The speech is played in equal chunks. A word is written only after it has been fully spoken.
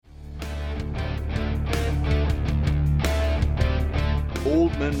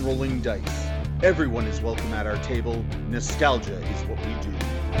old men rolling dice. Everyone is welcome at our table. Nostalgia is what we do.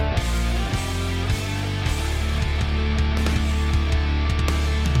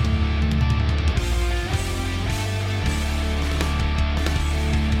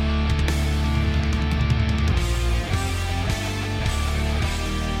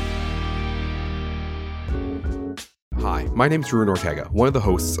 Hi, my name's Ruin Ortega, one of the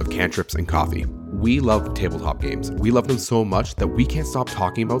hosts of Cantrips and Coffee. We love tabletop games. We love them so much that we can't stop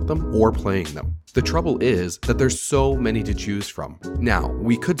talking about them or playing them. The trouble is that there's so many to choose from. Now,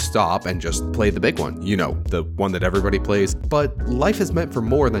 we could stop and just play the big one, you know, the one that everybody plays, but life is meant for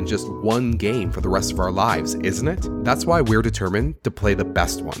more than just one game for the rest of our lives, isn't it? That's why we're determined to play the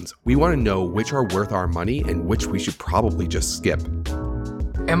best ones. We want to know which are worth our money and which we should probably just skip.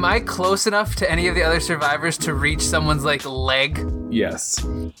 Am I close enough to any of the other survivors to reach someone's, leg? Yes.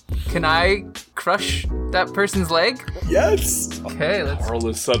 Can I crush that person's leg? Yes! Okay, let's... Carl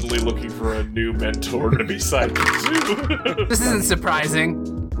is suddenly looking for a new mentor to be sidekick to. This isn't surprising.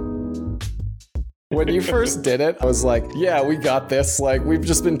 When you first did it, I was like, yeah, we got this. We've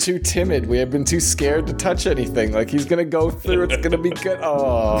just been too timid. We have been too scared to touch anything. He's gonna go through, it's gonna be good.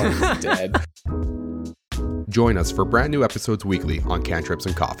 Oh, he's dead. Join us for brand new episodes weekly on Cantrips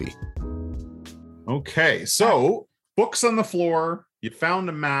and Coffee. Okay, so books on the floor. You found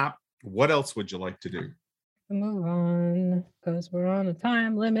a map. What else would you like to do? Move on, because we're on a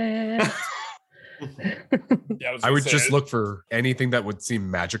time limit. Yeah, I would just look for anything that would seem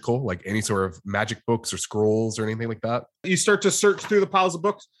magical, like any sort of magic books or scrolls or anything like that. You start to search through the piles of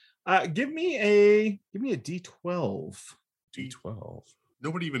books. Give me a D12. D12.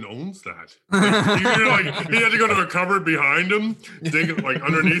 Nobody even owns that. You had to go to a cupboard behind him, dig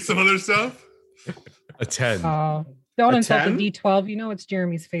underneath some other stuff. A 10. Don't A insult 10? the D12. You know it's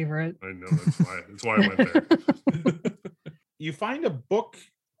Jeremy's favorite. I know, that's why I went there. You find a book.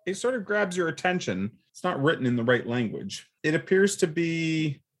 It sort of grabs your attention. It's not written in the right language. It appears to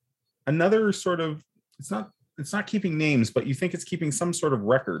be another sort of, it's not keeping names, but you think it's keeping some sort of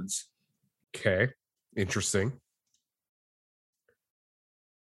records. Okay. Interesting.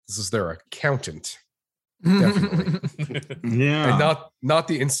 This is their accountant. Definitely. Yeah. And not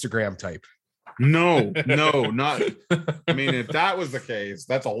the Instagram type. No, not. I mean, if that was the case,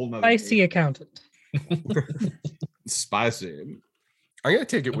 that's a whole nother. Spicy accountant. Spicy. I'm going to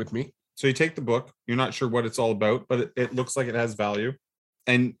take it with me. So you take the book. You're not sure what it's all about, but it looks like it has value.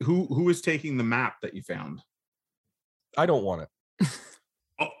 And who is taking the map that you found? I don't want it.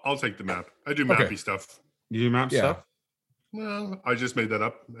 I'll take the map. I do Okay. mappy stuff. You do map Yeah. stuff? Well, I just made that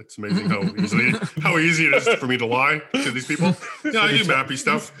up. It's amazing how easy it is for me to lie to these people. Yeah, I do mappy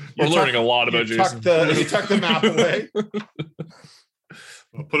stuff. We're learning a lot about You Jason. tuck the map away.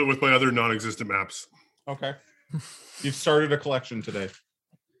 I'll put it with my other non-existent maps. Okay. You've started a collection today.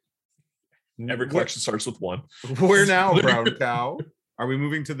 Every collection starts with one. Where now, Brown Cow? Are we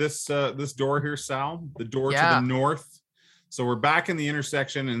moving to this door here, Sal? The door to the north. So we're back in the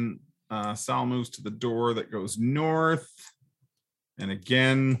intersection, and Sal moves to the door that goes north. And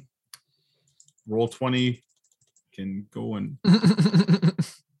again, roll 20 can go and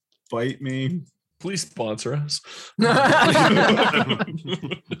bite me. Please sponsor us.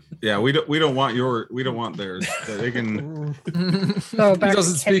 Yeah, we don't want theirs. They can. So back He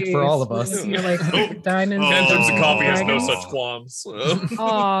doesn't to speak for all of Kay's, us. You're diamonds. Cantrips and Coffee has no dragons. such qualms.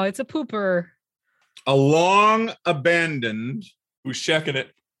 Oh, it's a pooper. A long abandoned. Who's checking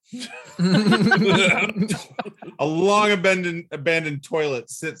it? A long abandoned toilet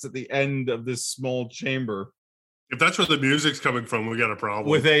sits at the end of this small chamber. If that's where the music's coming from, we got a problem.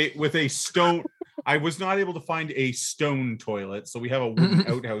 With a stone. I was not able to find a stone toilet, so we have a wooden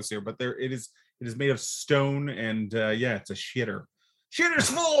outhouse here, but it is made of stone, and it's a shitter. Shitter's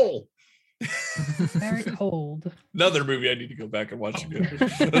full. Very cold. Another movie I need to go back and watch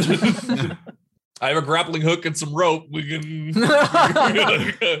again. I have a grappling hook and some rope. We can.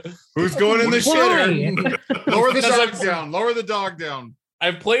 Who's going in the shitter? Lower the Because dog down. Lower the dog down.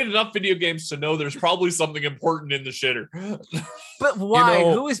 I've played enough video games to know there's probably something important in the shitter. But why? You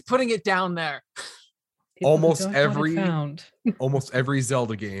know- Who is putting it down there? People who Almost don't want it every- found. Almost every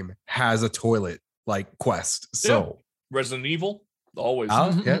Zelda game has a toilet quest. So, Resident Evil, always.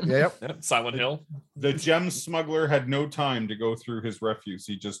 yeah. Silent Hill. The gem smuggler had no time to go through his refuse.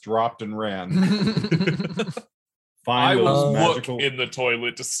 He just dropped and ran. I Find will those look magical. in the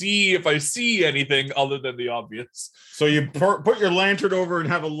toilet to see if I see anything other than the obvious. So you put your lantern over and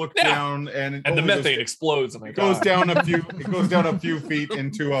have a look Yeah. down, and And the methane explodes, and I It goes die. down a few. It goes down a few feet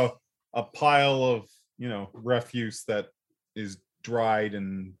into a pile of refuse that is dried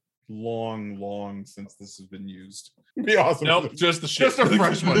and long since this has been used. It'd be awesome. Nope, just the shit. Just a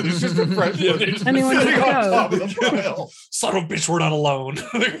fresh one. It's just a fresh one. Anyone Sitting can on go. top of the pile. Son of a bitch, we're not alone.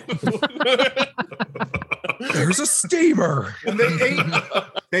 There's a steamer. And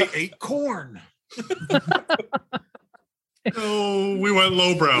they ate corn. Oh, we went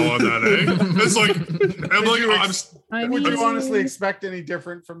lowbrow on that, eh? It's like Would you honestly expect any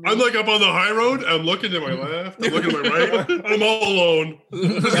different from me? I'm like up on the high road. I'm looking to my left. I'm looking to my right. I'm all alone.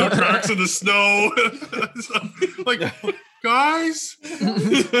 There's no cracks in the snow. Like, guys,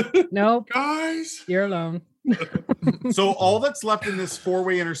 Nope, guys. you're alone. So all that's left in this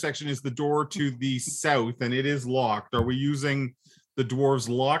four-way intersection is the door to the south, and it is locked. Are we using the dwarves'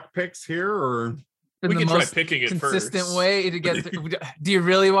 lock picks here, or We the can try most picking it consistent first. way to get through. Do you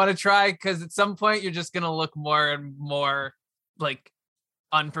really want to try? Because at some point you're just gonna look more and more like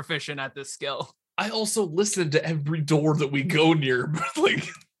unproficient at this skill. I also listen to every door that we go near, but like,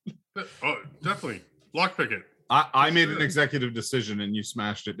 Oh, definitely. Lockpick it. I made an executive decision and you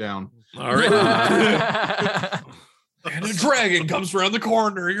smashed it down. all right. And a dragon comes around the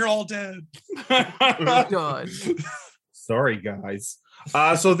corner. You're all dead. God. Sorry, guys.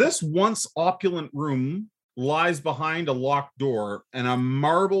 So this once opulent room lies behind a locked door, and a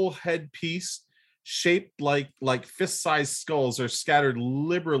marble headpiece shaped like fist-sized skulls are scattered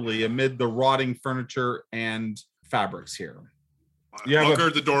liberally amid the rotting furniture and fabrics here. I'll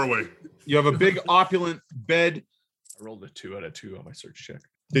guard the doorway. You have a big opulent bed. I rolled a 2 out of 2 on my search check.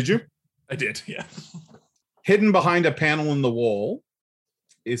 Did you? I did, yeah. Hidden behind a panel in the wall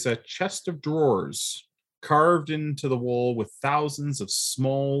is a chest of drawers carved into the wall with thousands of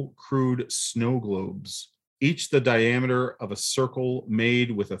small, crude snow globes, each the diameter of a circle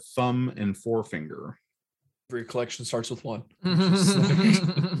made with a thumb and forefinger. Every collection starts with 1.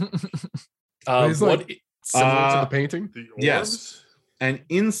 It's like similar to the painting. The orbs? Yes. And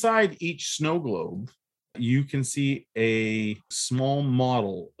inside each snow globe, you can see a small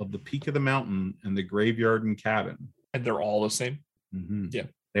model of the peak of the mountain and the graveyard and cabin. And they're all the same. Mhm. Yeah.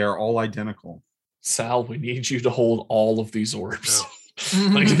 They are all identical. Sal, we need you to hold all of these orbs. It's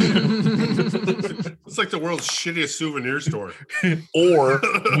like the world's shittiest souvenir store. Or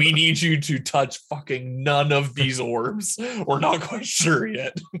we need you to touch fucking none of these orbs. We're not quite sure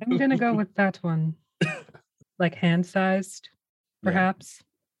yet. I'm gonna go with that one. Like hand-sized, perhaps.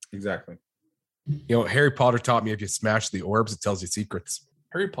 Exactly. You know, Harry Potter taught me if you smash the orbs, it tells you secrets.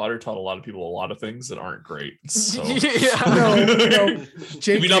 Harry Potter taught a lot of people a lot of things that aren't great. So Yeah. No, have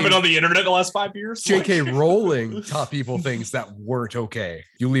you not been on the internet the last 5 years? J.K. Rowling taught people things that weren't okay.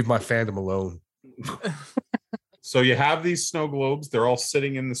 You leave my fandom alone. So you have these snow globes. They're all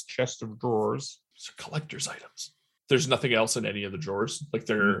sitting in this chest of drawers. These are collector's items. There's nothing else in any of the drawers. Like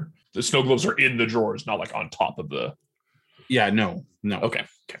the snow globes are in the drawers, not like on top of the. Yeah, no. Okay.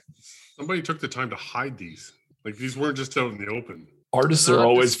 Somebody took the time to hide these. Like these weren't just out in the open. Artists Not are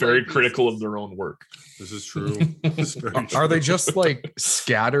always display very pieces. critical of their own work. This is true. This is very Are they true. just like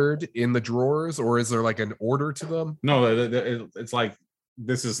scattered in the drawers, or is there like an order to them? No, it's like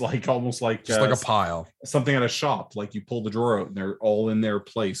this is like almost like Just like a pile. something at a shop. Like you pull the drawer out and they're all in there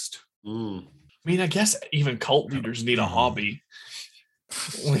placed. Mm. I mean, I guess even cult leaders need a hobby.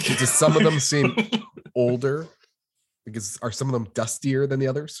 Like, Does some of them seem older? Because are some of them dustier than the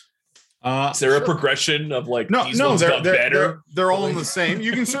others? is there a progression of like No, these no, ones got better? they're all in the same.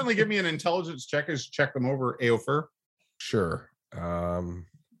 You can certainly give me an intelligence check as you check them over, Aofer. Sure.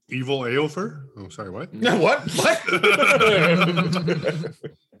 Evil Aofer? Oh, sorry, what? No, what?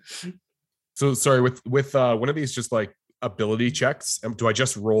 So sorry, with one of these just like ability checks, do I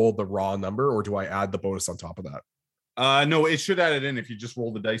just roll the raw number or do I add the bonus on top of that? No, it should add it in if you just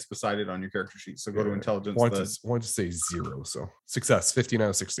roll the dice beside it on your character sheet. So go to intelligence. Wanted to say 0, so success, 15 out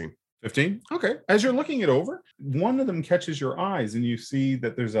of 16. 15. Okay. As you're looking it over, one of them catches your eyes, and you see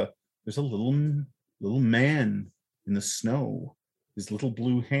that there's a little man in the snow. His little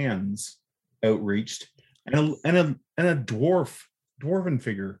blue hands outreached, and a dwarven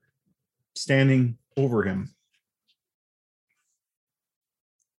figure standing over him.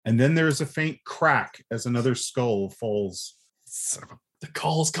 And then there's a faint crack as another skull falls. Son of a- The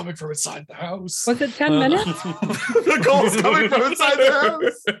call's coming from inside the house. Was it 10 minutes? The call's coming from inside the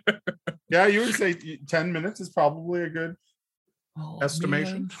house. Yeah, you would say 10 minutes is probably a good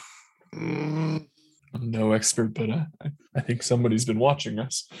estimation. Man. I'm no expert, but I think somebody's been watching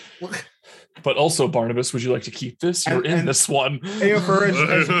us. But also, Barnabas, would you like to keep this? You're in And- this one.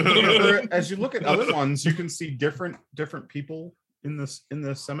 Aofer, as you look at other ones, you can see different people in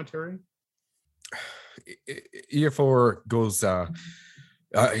the cemetery. EF4 goes,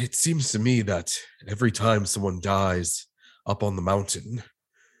 it seems to me that every time someone dies up on the mountain,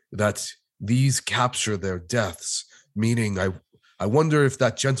 that these capture their deaths, meaning I wonder if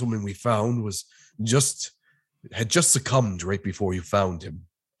that gentleman we found had just succumbed right before you found him.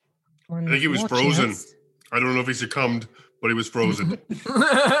 I think he was frozen. I don't know if he succumbed, but he was frozen.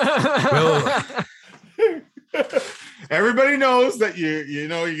 Well, everybody knows that you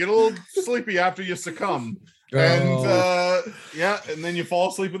get a little sleepy after you succumb. And and then you fall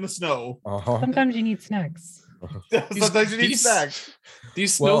asleep in the snow. Sometimes you need snacks. Sometimes you need snacks.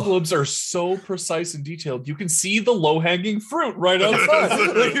 These snow globes are so precise and detailed. You can see the low-hanging fruit right outside.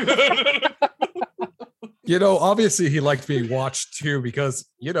 Obviously he liked being watched too because,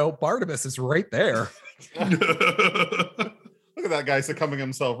 Barnabas is right there. Look at that guy succumbing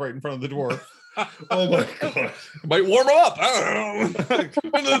himself right in front of the dwarf. Oh my god. Might warm up. I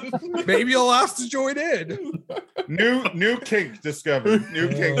don't know. Maybe you'll have to join in. New kink discovered.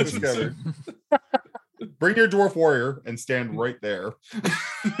 Bring your dwarf warrior and stand right there.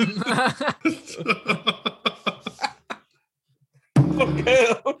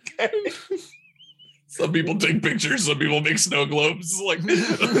 Okay. Some people take pictures, some people make snow globes. Like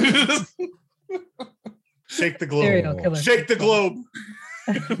shake the globe. Shake the globe.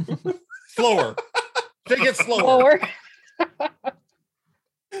 Slower. Take it slower.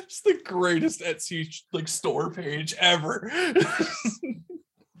 It's the greatest Etsy store page ever.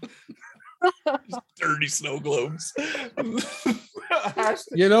 Dirty snow globes. We might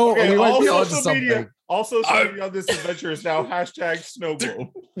be onto something. Also, something on this adventure is now #snow globe.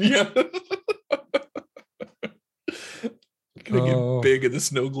 Yeah. Gonna get big in the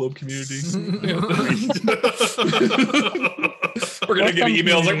snow globe community. We're gonna get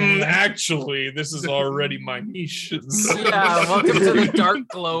emails like, actually, this is already my niche. Yeah, welcome to the dark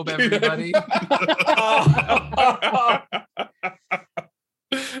globe, everybody.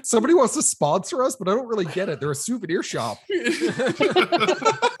 Somebody wants to sponsor us, but I don't really get it. They're a souvenir shop.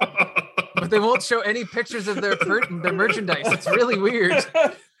 But they won't show any pictures of their merchandise. It's really weird.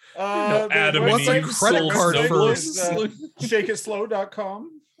 Adam what's a credit card first?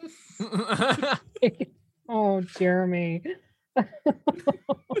 ShakeItSlow.com. Oh, Jeremy.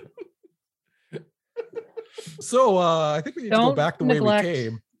 So I think we need to go back the way we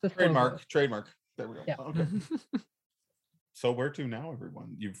came. Trademark. There we go. Yeah. Okay. So where to now,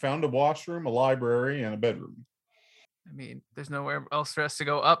 everyone? You've found a washroom, a library, and a bedroom. I mean, there's nowhere else for us to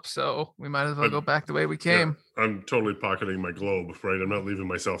go up, so we might as well go back the way we came. Yeah, I'm totally pocketing my globe, right? I'm not leaving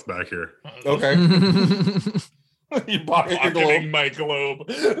myself back here. Okay. You pocketing my globe.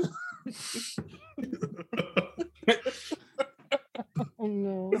 Oh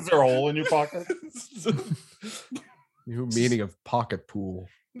no. Is there a hole in your pocket? New meaning of pocket pool.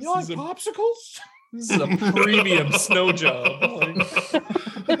 You like popsicles? This is a premium snow job.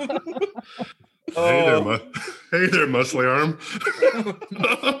 Hey there, muscly arm.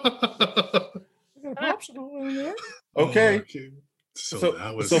 Okay. So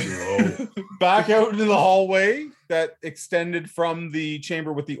that was low. Back out into the hallway that extended from the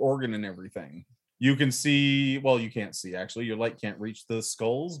chamber with the organ and everything. You can see, well, you can't see actually. Your light can't reach the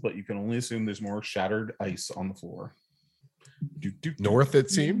skulls, but you can only assume there's more shattered ice on the floor. North, it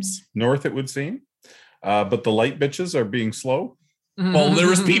seems. North, it would seem. But the light bitches are being slow. Well, there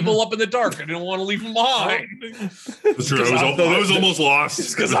was people up in the dark. I didn't want to leave them behind. That's true. I was almost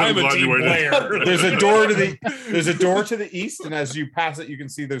lost because I'm a team player. There's a door to the east, and as you pass it, you can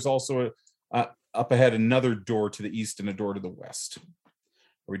see there's also up ahead another door to the east and a door to the west.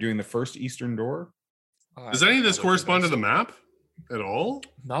 Are we doing the first eastern door? Does any of this correspond to the map at all?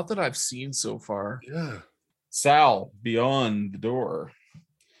 Not that I've seen so far. Yeah. Sal, beyond the door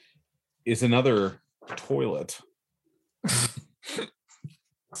is another toilet.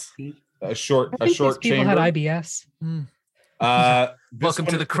 a short people chamber. had IBS. Welcome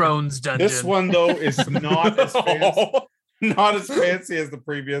to the Crone's dungeon. This one though is not as fancy as the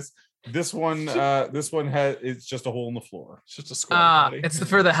previous. This one has it's just a hole in the floor. It's just a square body. It's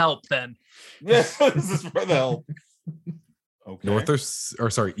for the help then. This is for the help. Okay. North or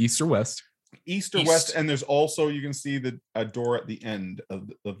east or west? East or west, and there's also you can see a door at the end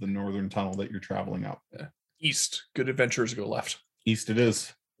of the northern tunnel that you're traveling up. Yeah. East. Good adventurers go left. East it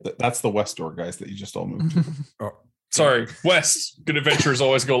is. That's the west door, guys, that you just all moved to. Oh, sorry, west. Good adventurers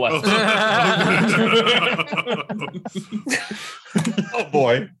always go left. Oh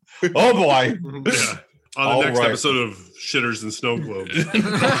boy. Oh boy. Yeah. On the next episode of Shitters and Snow Globes.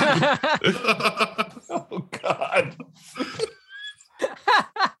 Oh God.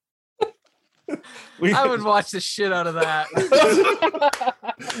 I would watch the shit out of that.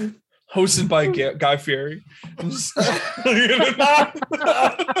 Hosted by Guy Fieri.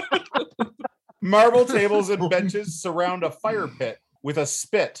 Marble tables and benches surround a fire pit with a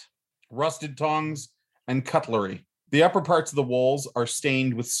spit, rusted tongs, and cutlery. The upper parts of the walls are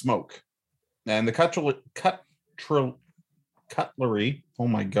stained with smoke. And the cutlery, oh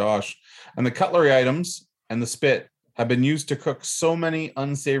my gosh, and the cutlery items and the spit have been used to cook so many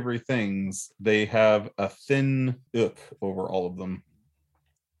unsavory things. They have a thin look over all of them.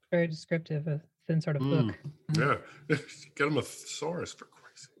 Very descriptive, a thin sort of look. Yeah. Get him a thesaurus for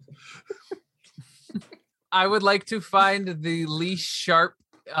Christ's sake. I would like to find the least sharp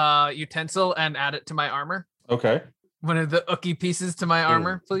utensil and add it to my armor. Okay. One of the ookie pieces to my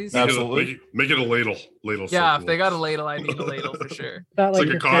armor, please. Absolutely. Make it a ladle. Ladle. Yeah, so if cool. they got a ladle, I need a ladle for sure. Not It's like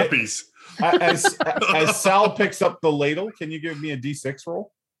a your cod piece. As Sal picks up the ladle, can you give me a D6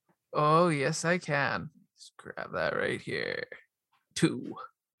 roll? Oh, yes, I can. Just grab that right here. 2.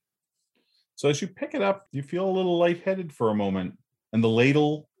 So as you pick it up, you feel a little lightheaded for a moment, and the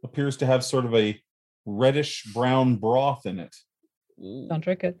ladle appears to have sort of a reddish brown broth in it. Don't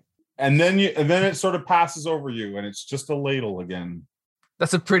drink it. And then it sort of passes over you, and it's just a ladle again.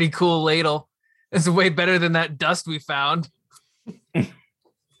 That's a pretty cool ladle. It's way better than that dust we found.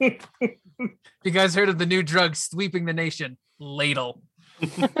 You guys heard of the new drug sweeping the nation? Ladle.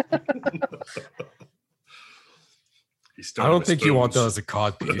 I don't think you want that as a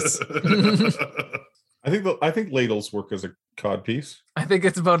cod piece. I think ladles work as a cod piece. I think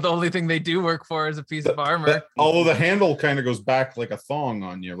it's about the only thing they do work for as a piece of armor. Although the handle kind of goes back like a thong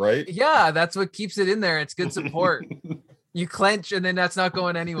on you, right? Yeah, that's what keeps it in there. It's good support. You clench and then that's not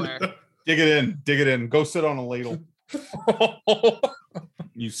going anywhere. Dig it in. Go sit on a ladle.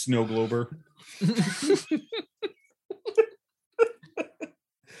 You snow glober.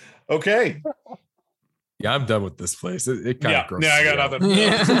 Okay. Yeah, I'm done with this place. It kind of grosses I me got out. nothing.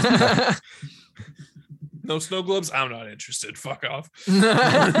 Yeah. No snow globes? I'm not interested. Fuck off.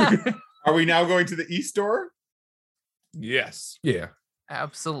 Are we now going to the east door? Yes. Yeah.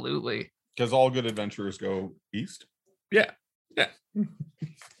 Absolutely. Because all good adventurers go east. Yeah.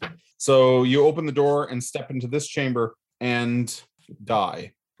 So you open the door and step into this chamber and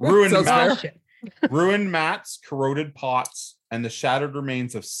die. Ruined Sounds mats, Oh, shit. ruined mats, corroded pots, and the shattered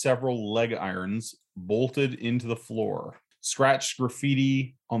remains of several leg irons bolted into the floor. Scratched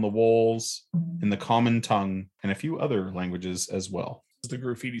graffiti on the walls in the common tongue and a few other languages as well. What does the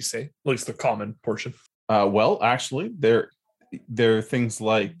graffiti say? At least the common portion. Well, actually, there are things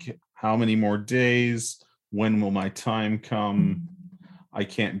like how many more days? When will my time come? I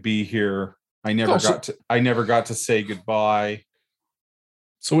can't be here. I never got to say goodbye.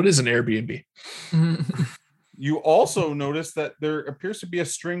 So it is an Airbnb. You also notice that there appears to be a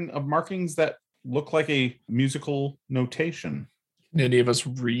string of markings that look like a musical notation. Any of us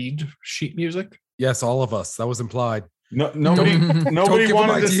read sheet music? Yes, all of us. That was implied. Nobody give them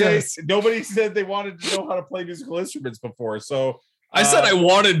wanted to say. ideas. Nobody said they wanted to know how to play musical instruments before. So I said I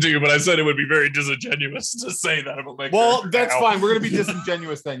wanted to, but I said it would be very disingenuous to say that about my well, character that's now. fine. We're going to be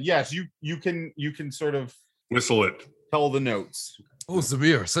disingenuous then. Yes, you can sort of Whistle it. tell the notes. Oh,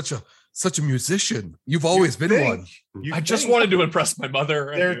 Zamir, such a musician. You've always been think. one. You I just think. wanted to impress my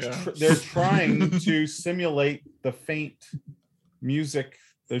mother. They're trying to simulate the faint music.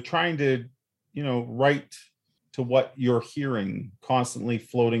 They're trying to, write to what you're hearing constantly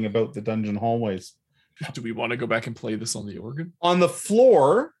floating about the dungeon hallways. Do we want to go back and play this on the organ? On the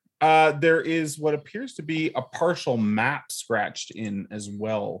floor, there is what appears to be a partial map scratched in as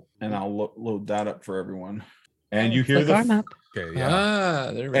well, and I'll load that up for everyone. And you hear Click our map. Okay,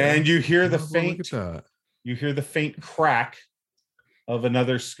 yeah. There we and you hear the Oh, look faint at that. you hear the faint crack of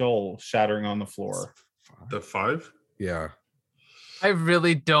another skull shattering on the floor. The 5? Yeah. I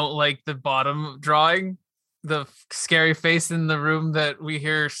really don't like the bottom drawing. The scary face in the room that we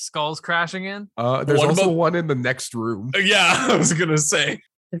hear skulls crashing in. There's What also about- one in the next room. Yeah, I was gonna say.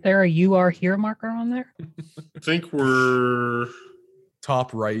 Is there a "You Are Here" marker on there? I think we're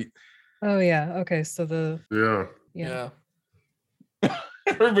Top right. Oh yeah. Okay. So yeah.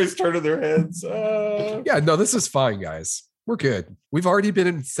 Everybody's turning their heads. Yeah, no, this is fine, guys. We're good. We've already been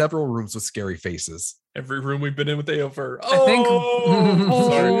in several rooms with scary faces. Every room we've been in with Aofer. I think-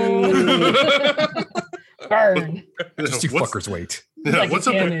 Sorry. Burn. Just you What's- fuckers wait. Yeah, Like what's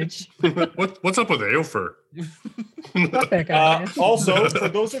up? damage. What's up with Aofer? Fuck that guy, man. Also, for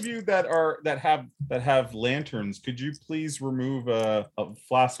those of you that have lanterns, could you please remove a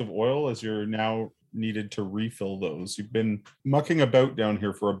flask of oil as you're now needed to refill those? You've been mucking about down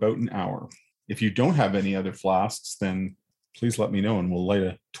here for about an hour. If you don't have any other flasks, then please let me know and we'll light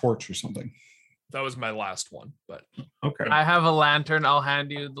a torch or something. That was my last one, but Okay. I have a lantern. I'll hand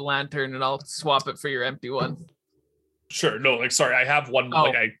you the lantern and I'll swap it for your empty one. sure. No, sorry, I have one.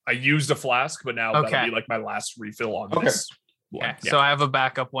 Oh. I used a flask, but now Okay. that'll be like my last refill on Okay. this. one. Okay, so I have a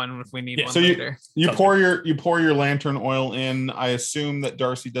backup one if we need Yeah. one So later. You Sounds pour your lantern oil in. I assume that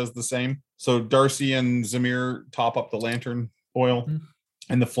Darcy does the same. So Darcy and Zamir top up the lantern oil,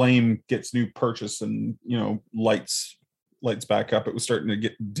 and the flame gets new purchase and lights back up. It was starting to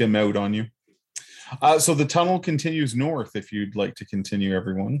get dim out on you. So the tunnel continues north. If you'd like to continue,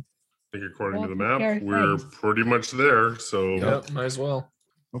 everyone. I think according to the Well, map, we're thanks. pretty much there. So Yep, might as well.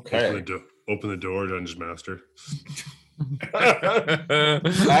 Okay. open the door, Dungeon Master.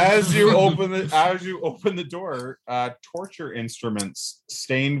 As you open the door, torture instruments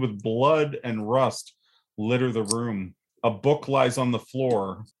stained with blood and rust litter the room. A book lies on the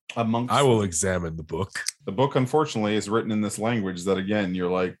floor amongst I will examine the book. The book, unfortunately, is written in this language that, again, you're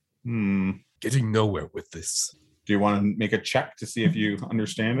like, Getting nowhere with this. Do you want to make a check to see if you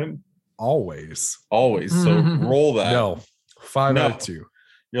understand it? Always. Always. So roll that. No. 5 No. out of 2.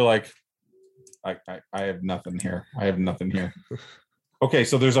 You're like, I have nothing here. I have nothing here. Okay,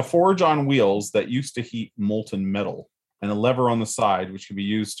 so there's a forge on wheels that used to heat molten metal, and a lever on the side, which can be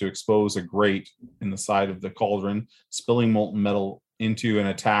used to expose a grate in the side of the cauldron, spilling molten metal into an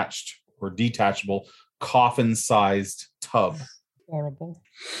attached or detachable coffin-sized tub. Horrible.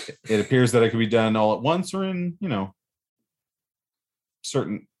 It appears that it could be done all at once or in,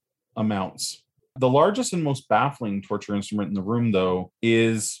 certain amounts. The largest and most baffling torture instrument in the room, though,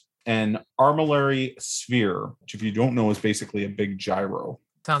 is an armillary sphere, which, if you don't know, is basically a big gyro.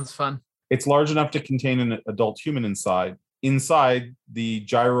 Sounds fun. It's large enough to contain an adult human inside. Inside the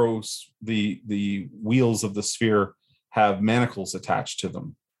gyros, the wheels of the sphere have manacles attached to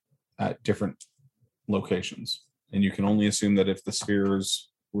them at different locations. And you can only assume that if the spheres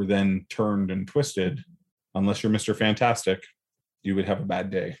were then turned and twisted, unless you're Mr. Fantastic, you would have a bad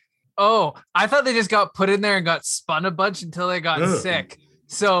day. Oh, I thought they just got put in there and got spun a bunch until they got sick.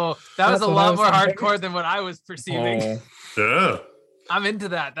 So that was That's a what I lot was more thinking. hardcore than what I was perceiving. Oh, Yeah. I'm into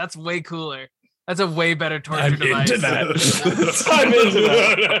that. That's way cooler. That's a way better torture I'm device. into that. I'm into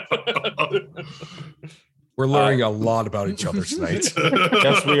that. We're learning a lot about each other tonight.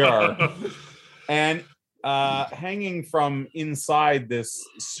 Yes, we are. And hanging from inside this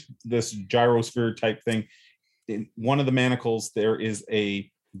gyrosphere type thing, in one of the manacles, there is a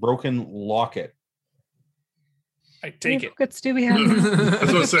broken locket. I take it. Pockets do we have? I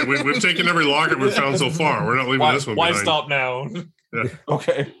was going to say, we've taken every locket we've found so far. We're not leaving this one Why behind. stop now?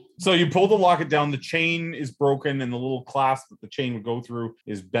 Okay. So you pull the locket down, the chain is broken, and the little clasp that the chain would go through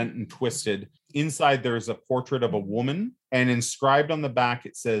is bent and twisted. Inside, there is a portrait of a woman, and inscribed on the back,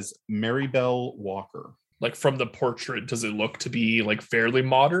 it says Marybelle Walker. Like from the portrait, does it look to be like fairly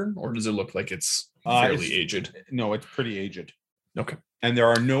modern, or does it look like it's fairly aged? No, it's pretty aged. Okay. And there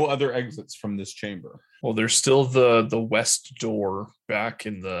are no other exits from this chamber. Well, there's still the west door back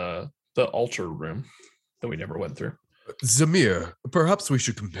in the altar room that we never went through. Zamir, perhaps we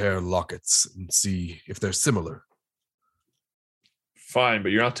should compare lockets and see if they're similar. Fine,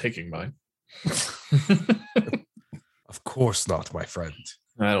 but you're not taking mine. Of course not, my friend.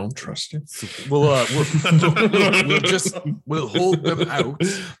 I don't trust you. So we'll hold them out.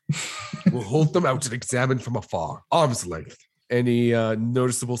 We'll hold them out and examine from afar, arm's length. Any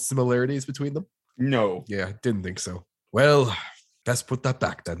noticeable similarities between them? No. Yeah, didn't think so. Well, best put that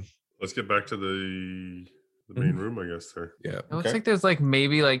back then. Let's get back to the main room, I guess. There. Yeah. It looks like there's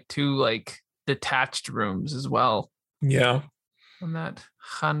maybe two detached rooms as well Yeah. on that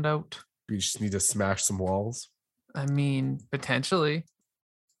handout. We just need to smash some walls. I mean, potentially.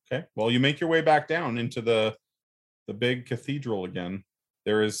 Okay. Well, you make your way back down into the big cathedral again.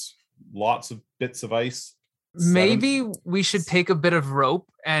 There is lots of bits of ice. Maybe we should take a bit of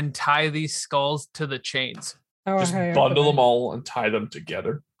rope and tie these skulls to the chains. Just bundle them all and tie them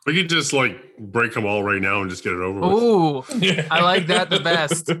together. We could just break them all right now and just get it over with. Ooh, I like that the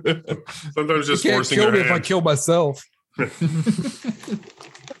best. Sometimes just You can't forcing kill their me if I hand. kill myself.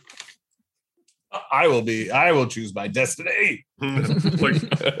 I will choose my destiny.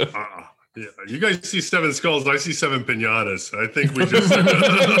 Yeah, you guys see 7 skulls. I see 7 pinatas. I think we just.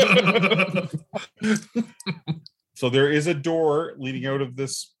 So there is a door leading out of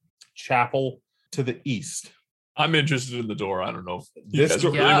this chapel to the east. I'm interested in the door. I don't know if you This guys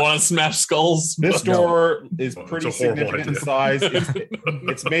door- really Yeah. want to smash skulls. This but- door is Oh, it's pretty a horrible significant in idea. size.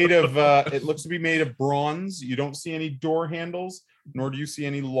 It's made of. It looks to be made of bronze. You don't see any door handles, nor do you see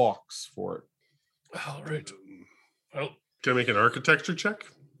any locks for it. All right. Well, Can I make an architecture check?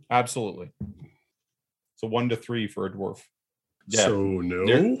 Absolutely. So 1 to 3 for a dwarf. Yeah. So no.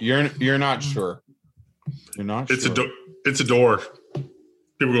 You're not sure. You're not It's sure. a door. It's a door.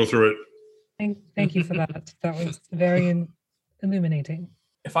 People go through it. Thank you for that. That was very illuminating.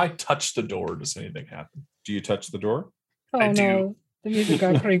 if I touch the door, does anything happen? Do you touch the door? Oh no, the music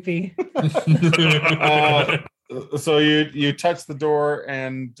got creepy. So you touch the door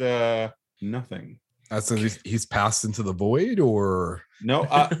and nothing. So he's passed into the void, or No,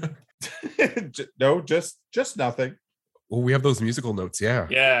 no, just nothing. well, we have those musical notes. Yeah.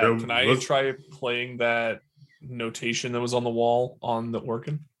 Yeah. No, Can I let's- try playing that notation that was on the wall on the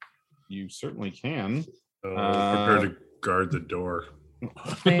organ? You certainly can. Prepare to guard the door.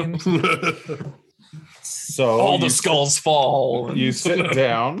 Same. So All the you skulls fall. You sit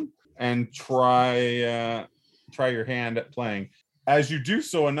down and try your hand at playing. As you do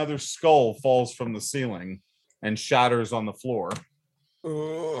so, another skull falls from the ceiling and shatters on the floor.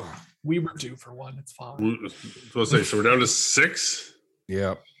 We were due for one. It's fine. So we're down to 6.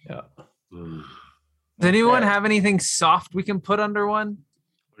 Yeah. Yeah. Hmm. Does anyone Okay. have anything soft we can put under one?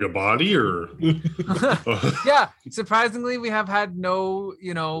 Like a body or Yeah, surprisingly, we have had no,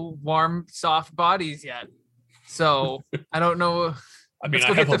 warm, soft bodies yet. So I don't know. I mean, Let's I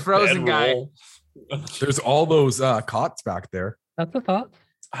go have get the a frozen guy. bedroll. There's all those cots back there. That's a thought.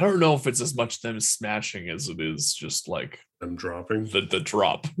 I don't know if it's as much them smashing as it is just like I'm dropping. the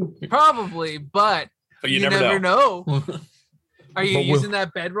drop. Probably, but But you you never know. Are you But we'll- using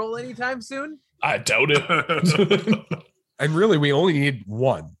that bedroll anytime soon? I doubt it. And really, we only need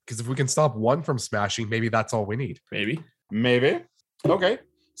one, because if we can stop one from smashing, maybe that's all we need. Maybe. Maybe. Okay. Oh,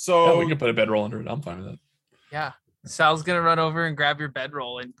 So we can put a bedroll under it. I'm fine with that. Yeah. Sal's gonna run over and grab your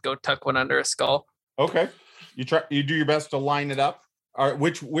bedroll and go tuck one under a skull. okay. You do your best to line it up. All right,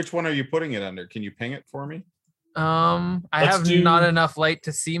 which one are you putting it under? Can you ping it for me? I Let's have do- not enough light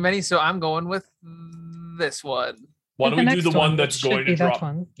to see many, so I'm going with this one. Why don't we do next the one which that's should going be to that drop?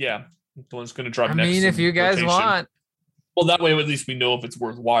 one. Yeah. The one's going to drop I next. mean, if in you guys rotation. want, Well, that way at least we know if it's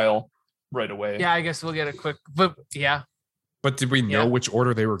worthwhile right away. yeah, I guess we'll get a quick. But yeah, But did we know Yeah. which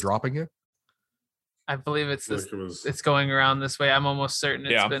order they were dropping it? I believe it's this. Like it was- It's going around this way. I'm almost certain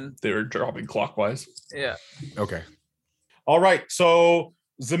it's Yeah. been. They were dropping clockwise. Yeah. Okay. All right. So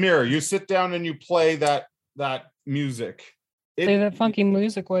Zamir, you sit down and you play that music. Play that funky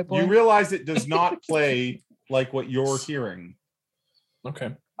music, white boy. You realize it does not play like what you're hearing.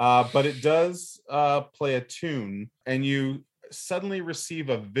 Okay. But it does play a tune, and you suddenly receive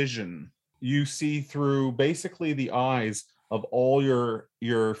a vision. You see through basically the eyes of all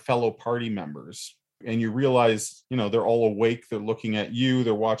your fellow party members, and you realize, they're all awake. They're looking at you.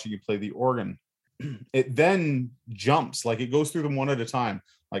 They're watching you play the organ. It then jumps, like it goes through them one at a time,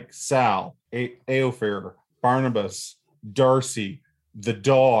 like Sal, Aofair, Barnabas, Darcy, the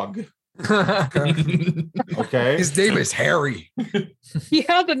dog. Okay. His name is Harry. He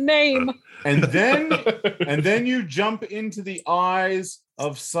had a name. And then you jump into the eyes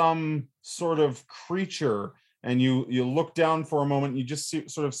of some sort of creature, and you look down for a moment. You just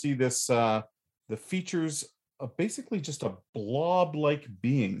sort of see this the features of basically just a blob-like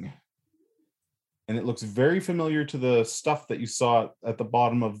being, and it looks very familiar to the stuff that you saw at the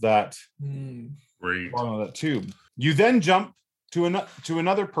bottom of that Great. tube. You then jump to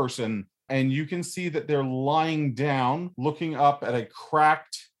another person, and you can see that they're lying down, looking up at a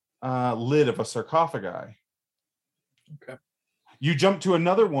cracked lid of a sarcophagi. Okay. You jump to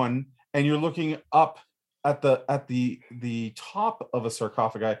another one, and you're looking up at the top of a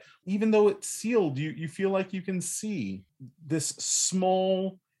sarcophagi. Even though it's sealed, you feel like you can see this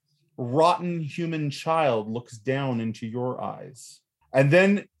small, rotten human child looks down into your eyes, and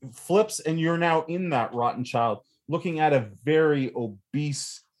then flips, and you're now in that rotten child, looking at a very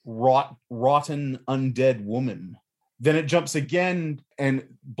obese, rotten, undead woman. Then it jumps again, and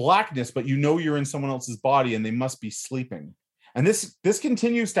blackness, but you're in someone else's body, and they must be sleeping. And this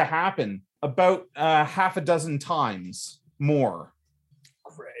continues to happen about half a dozen times more.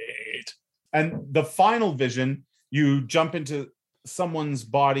 Great. And the final vision, you jump into someone's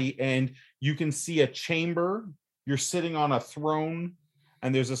body, and you can see a chamber. You're sitting on a throne,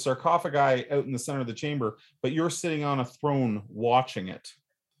 and there's a sarcophagi out in the center of the chamber, but you're sitting on a throne watching it.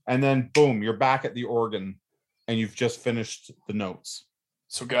 And then boom, you're back at the organ, and you've just finished the notes.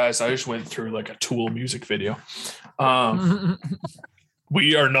 So guys, I just went through like a Tool music video.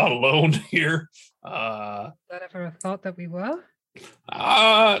 We are not alone here. That ever a thought that we were?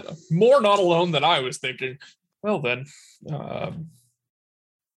 More not alone than I was thinking. Well then,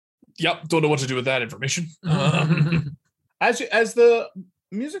 yep, don't know what to do with that information. As the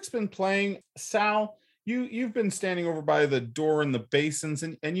music's been playing, Sal, you've been standing over by the door and the basins,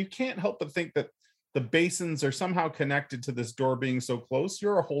 and you can't help but think that the basins are somehow connected to this door being so close.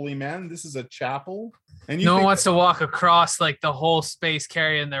 You're a holy man. This is a chapel, and No one wants to walk across like the whole space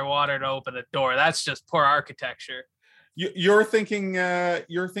carrying their water to open a door. That's just poor architecture. You're thinking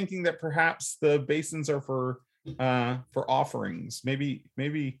that perhaps the basins are for for offerings. Maybe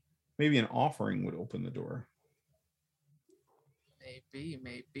an offering would open the door.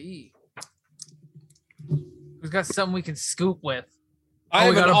 Maybe. Who's got something we can scoop with? I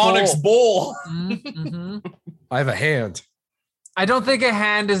have we an got a onyx bowl. Mm-hmm. I have a hand. I don't think a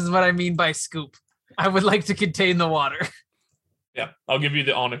hand is what I mean by scoop. I would like to contain the water. Yeah, I'll give you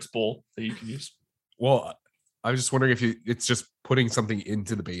the onyx bowl that you can use. Well, I was just wondering if it's just putting something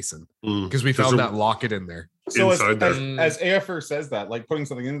into the basin because we There's found a- that locket in there. So Inside there. as Aether says that, like putting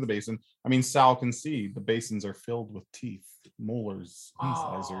something into the basin, I mean, Sal can see the basins are filled with teeth, molars,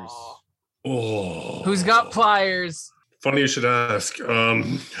 incisors. Oh. Who's got pliers? Funny you should ask.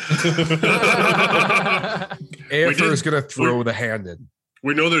 Aether is gonna throw the hand in.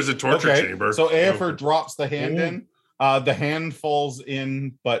 We know there's a torture chamber. So Aether drops the hand in. The hand falls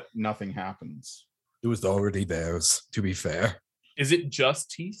in, but nothing happens. It was already theirs, to be fair. Is it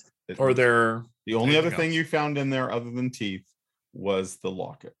just teeth? Or there The only other anything thing else? you found in there other than teeth was the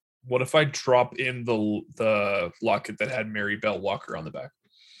locket. What if I drop in the locket that had Mary Bell Walker on the back?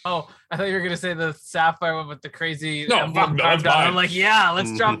 Oh, I thought you were gonna say the sapphire one with the crazy No, emblem fuck no, carved that's on. I'm mine. like, yeah,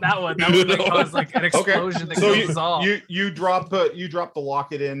 let's drop that one. That would like, cause like an Okay. explosion that So kills us all. you drop the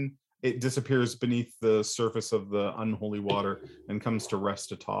locket in. It disappears beneath the surface of the unholy water and comes to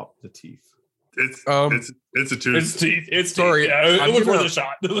rest atop the teeth. It's a tooth. It's teeth. It's Sorry, teeth. Yeah, I'm it was gonna- worth a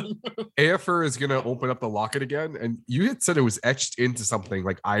shot. Aether is gonna open up the locket again, and you had said it was etched into something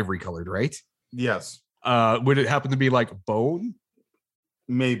like ivory colored, right? Yes, Would it happen to be like bone?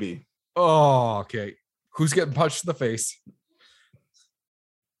 maybe. Oh, okay. Who's getting punched in the face?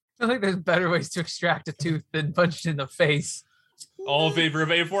 I think there's better ways to extract a tooth than punched in the face. All in favor of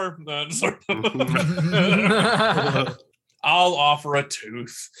A4? Sorry. I'll offer a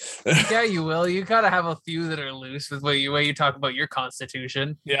tooth. Yeah, you will. You gotta have a few that are loose with the way you talk about your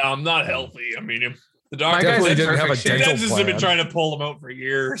constitution. Yeah, I'm not healthy. I mean, the My doctor guy's Definitely in didn't have a perfect shape. the dental dentist have been plan. trying to pull them out for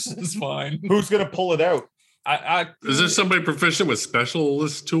years. It's fine. Who's gonna pull it out? Is there somebody proficient with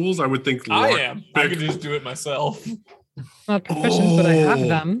specialist tools? I would think. I Lord- am. I can just do it myself. Not proficient, but I have Oh.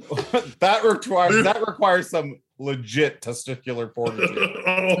 them. that requires some legit testicular fortitude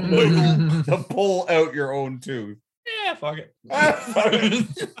Oh my to pull out your own tooth. Yeah, fuck it.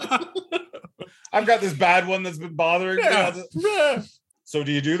 I've got this bad one that's been bothering me. Yeah. So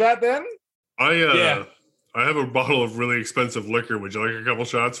do you do that then? Yeah. I have a bottle of really expensive liquor. Would you like a couple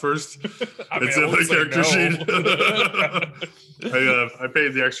shots first? I mean, It's I in would my say character no. sheet. I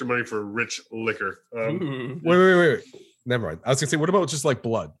paid the extra money for rich liquor. Ooh. Wait. Never mind. I was gonna say, what about just like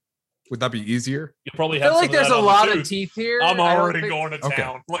blood? Would that be easier? You probably I have feel like some of there's that a on the lot of tooth. teeth here. I'm I don't already think- going to Okay.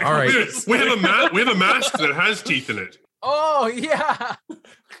 town. Like, All right. we have a mask that has teeth in it. Oh yeah.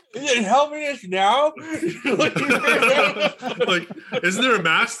 Help me now. Like, isn't there a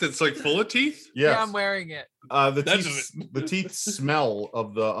mask that's like full of teeth? Yes. Yeah, I'm wearing it. The teeth smell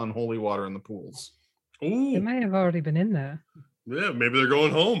of the unholy water in the pools. They Ooh, might have already been in there. yeah, maybe they're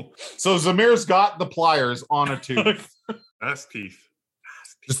going home. So Zamir's got the pliers on a tooth. Mask teeth.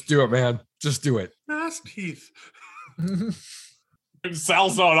 Just do it, man. Just do it. Mask teeth.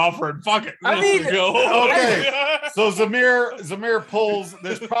 Sal's not offering. Fuck it. I mean, Let's go. okay. So Zamir pulls.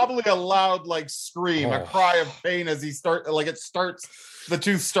 There's probably a loud like scream, a Oh. cry of pain as the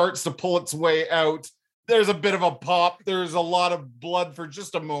tooth starts to pull its way out. There's a bit of a pop. There's a lot of blood for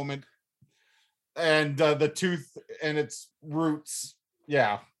just a moment, and the tooth and its roots,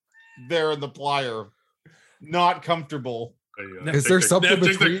 they're in the plier, not comfortable. Is there something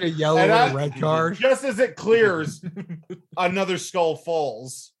between a yellow And and a red card? Just as it clears, another skull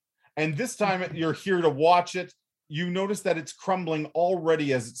falls. And this time you're here to watch it. You notice that it's crumbling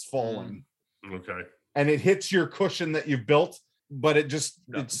already as it's falling. Okay. And it hits your cushion that you've built, but it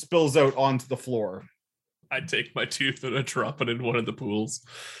spills out onto the floor. I'd take my tooth and I'd drop it in one of the pools.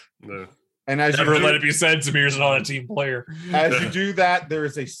 No. And as Never you let do, it be said Samir's not a team player. as you do that, there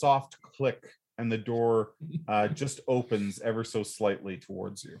is a soft click, and the door just opens ever so slightly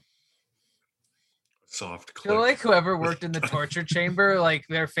towards you. Soft I feel click. like whoever worked in the torture chamber, like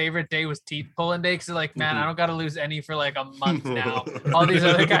their favorite day was teeth pulling day. Cause they're like, man, I don't gotta lose any for like a month now. All these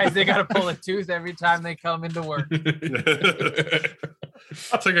other guys, they gotta pull a tooth every time they come into work. It's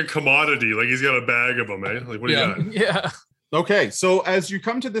like a commodity. Like he's got a bag of them, eh? Like what do Yeah. you got? Yeah. Okay, so as you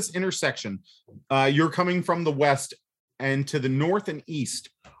come to this intersection, you're coming from the west, and to the north and east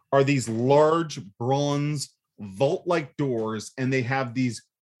are these large bronze vault-like doors, and they have these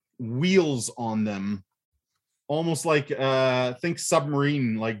wheels on them, almost like think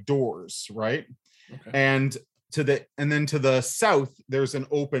submarine-like doors, right? Okay. And then to the south, there's an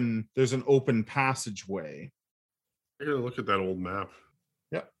open passageway. I gotta look at that old map.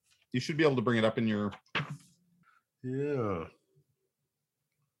 You should be able to bring it up in your Yeah.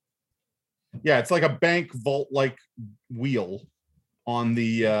 Yeah, it's like a bank vault like wheel on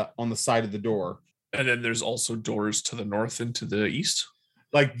the side of the door. And then there's also doors to the north and to the east.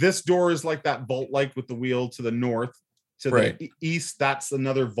 Like this door is like that vault like with the wheel to the north. To the east, that's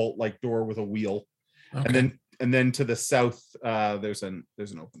another vault like door with a wheel. Okay. And then to the south, there's an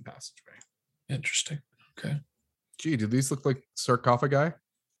open passageway. Interesting. Okay. Gee, do these look like sarcophagi?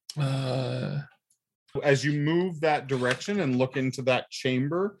 As you move that direction and look into that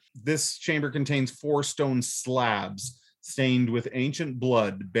chamber, this chamber contains 4 stone slabs stained with ancient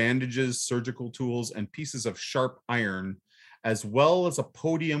blood, bandages, surgical tools, and pieces of sharp iron, as well as a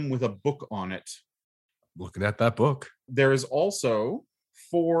podium with a book on it. Looking at that book. There is also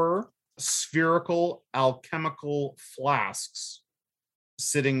 4 spherical alchemical flasks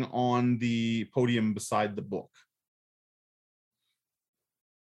sitting on the podium beside the book.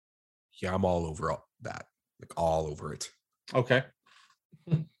 Yeah, I'm all over that. Like all over it. Okay.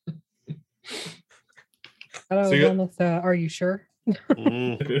 Hello, So you- almost. Are you sure?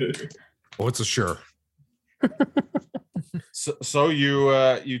 Oh, it's a sure. So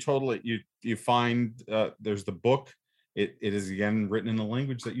you totally you find there's the book. It is again written in a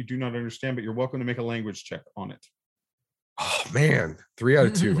language that you do not understand, but you're welcome to make a language check on it. Oh man, 3 out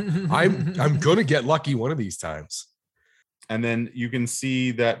of 2. I'm gonna get lucky one of these times. And then you can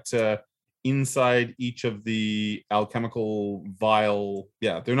see that inside each of the alchemical vial,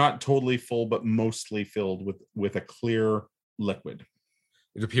 they're not totally full, but mostly filled with a clear liquid.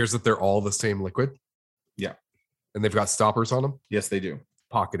 It appears that they're all the same liquid. Yeah. And they've got stoppers on them. Yes, they do.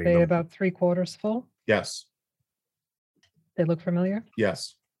 Pocketing They them. about 3/4 full. Yes. They look familiar.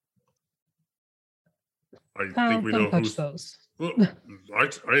 Yes. I think we know Don't touch who's. those. Well, I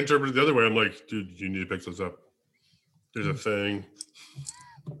interpreted it the other way. I'm like, dude, you need to pick those up. There's a thing.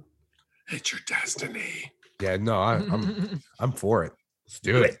 It's your destiny. Yeah, no, I'm for it. Let's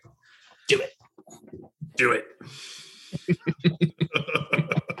do it. Do it.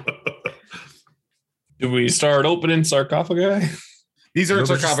 Do we start opening sarcophagi? These are No,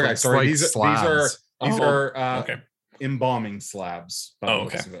 they're just sarcophagi. like- Sorry, like these are slabs. Okay. embalming slabs. by the Oh,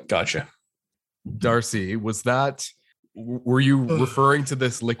 looks okay. of it. Gotcha. Darcy, was that? Were you referring to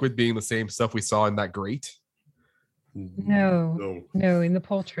this liquid being the same stuff we saw in that grate? No. No, in the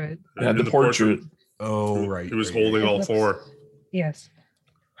portrait. Yeah, In the portrait. Oh, right. He was right, holding It all looks- 4. Yes.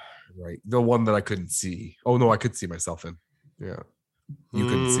 right. The one that I couldn't see. Oh no, I could see myself in. Yeah. You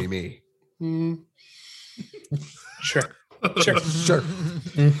couldn't see me. Sure. Sure. Sure.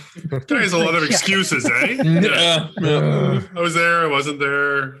 Guys, a lot of excuses, eh? Yeah. I was there. I wasn't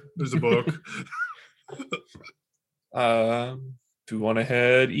there. There's a book. Do we want to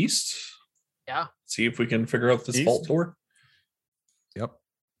head east? Yeah. See if we can figure out this East? vault door. Yep.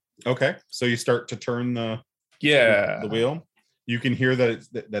 Okay, so you start to turn the wheel. You can hear that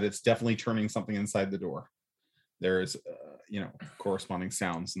it's definitely turning something inside the door. There is corresponding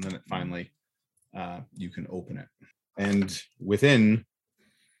sounds, and then it finally you can open it, and within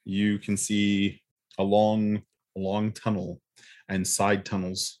you can see a long tunnel and side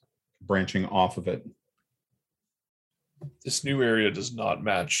tunnels branching off of it. This new area does not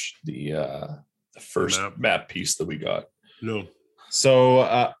match the first map piece that we got. No.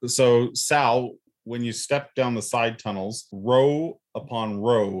 So Sal, when you step down the side tunnels, row upon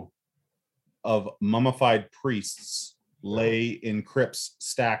row of mummified priests lay in crypts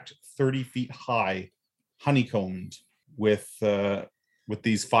stacked 30 feet high, honeycombed with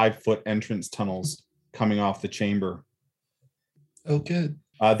these 5-foot entrance tunnels coming off the chamber. Oh, good.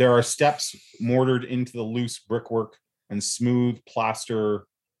 There are steps mortared into the loose brickwork and smooth plaster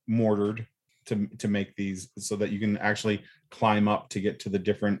mortared to make these so that you can actually climb up to get to the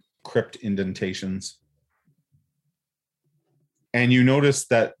different crypt indentations. And you notice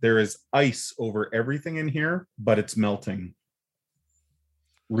that there is ice over everything in here, but it's melting.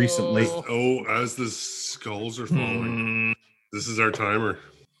 Recently. Oh, as the skulls are falling. This is our timer.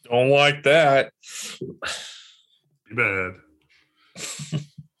 Don't like that. Be bad.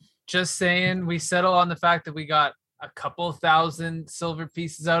 Just saying, we settle on the fact that we got a couple thousand silver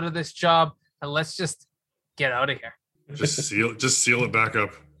pieces out of this job, and let's just get out of here. Just seal it back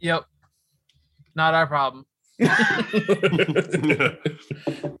up. Yep. Not our problem. Yeah.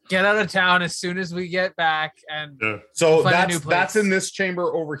 Get out of town as soon as we get back, and Yeah. So Find a new that's place. in this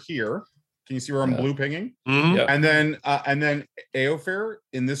chamber over here. Can you see where I'm blue pinging? Mhm. Yeah. And then Eofair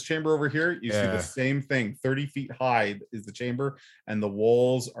in this chamber over here, you see Yeah. the same thing. 30 feet high is the chamber, and the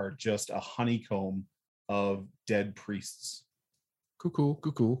walls are just a honeycomb of dead priests. Cool.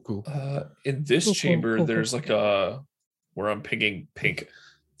 In this Cool, chamber, cool, there's cool. like a where I'm pinging pink.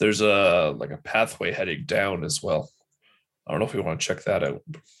 There's a pathway heading down as well. I don't know if we want to check that out.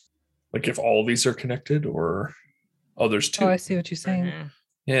 Like if all of these are connected or there's two. Oh, I see what you're saying. Mhm.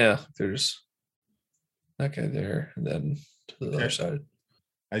 Yeah, there's that guy there, and then to the other Okay. side.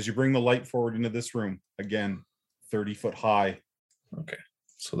 As you bring the light forward into this room, again, 30 foot high, Okay,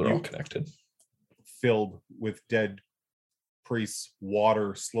 so they're all connected. filled with dead priests,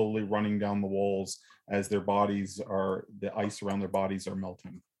 water slowly running down the walls as their bodies are, the ice around their bodies are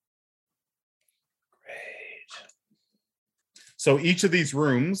melting. Great. So each of these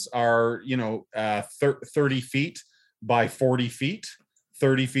rooms are, 30 feet by 40 feet,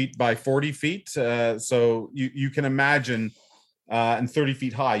 30 feet by 40 feet. So you can imagine, and 30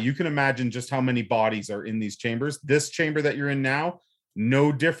 feet high, you can imagine just how many bodies are in these chambers. This chamber that you're in now,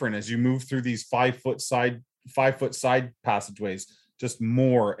 no different as you move through these 5 foot side passageways, just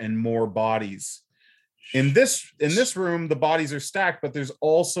more and more bodies. In this room, the bodies are stacked, but there's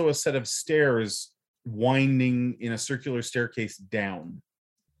also a set of stairs winding in a circular staircase down.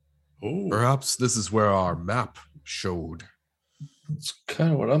 Oh, Perhaps this is where our map showed. That's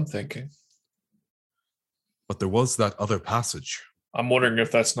kind of what I'm thinking. But there was that other passage. I'm wondering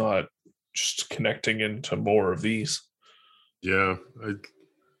if that's not just connecting into more of these. yeah.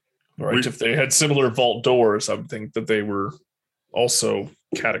 Right? We- If they had similar vault doors, I would think that they were also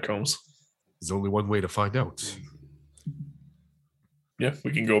catacombs. There's only one way to find out. Yeah,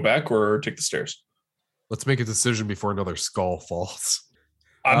 we can go back or take the stairs. Let's make a decision before another skull falls.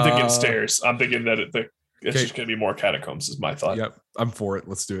 I'm thinking Uh, stairs. I'm thinking that it's okay. just going to be more catacombs. Is my thought. Yep, I'm for it.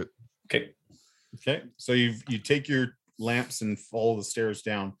 Let's do it. Okay. Okay, so you take your lamps and follow the stairs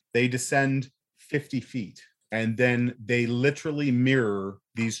down. They descend 50 feet, and then they literally mirror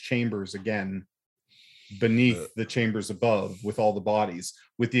these chambers again beneath the chambers above with all the bodies,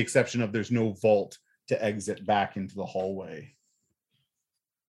 with the exception of there's no vault to exit back into the hallway.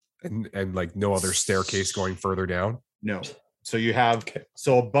 And like no other staircase going further down. No. So you have,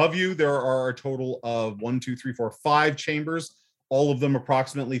 so above you, there are a total of 5 chambers, all of them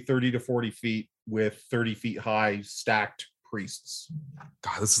approximately 30 to 40 feet with 30 feet high stacked priests.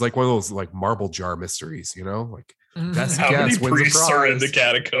 God, this is like one of those like marble jar mysteries, you know? Like best How many guess wins a priests are in the prize.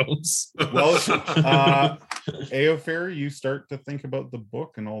 catacombs? Well, Aofair, you start to think about the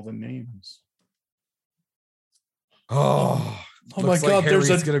book and all the names. Oh, Oh my looks like God, there's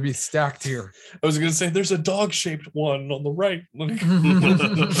Harry's a- gonna be stacked here. I was going to say there's a dog-shaped one on the right.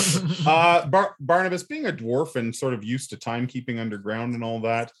 Barnabas, being a dwarf and sort of used to timekeeping underground and all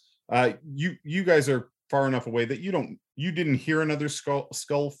that, you guys are far enough away that you didn't hear another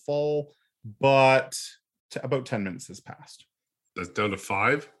skull fall, but about 10 minutes has passed. That's down to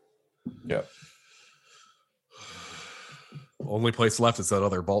 5. Yeah. Only place left is that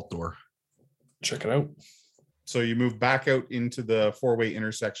other vault door. Check it out. So you move back out into the 4-way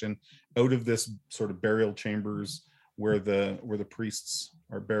intersection, out of this sort of burial chambers where the priests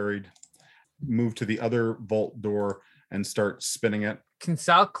are buried. Move to the other vault door and start spinning it. Can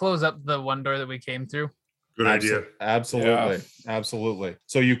Sal close up the one door that we came through? Good idea. Absolutely.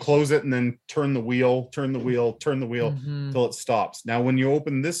 So you close it and then turn the wheel Mhm. till it stops. Now, when you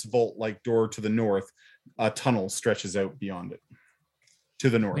open this vault-like door to the north, a tunnel stretches out beyond it to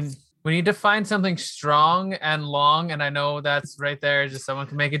the north. We need to find something strong and long, and I know that's right there. Just someone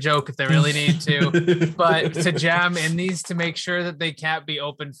can make a joke if they really need to, but to jam in these to make sure that they can't be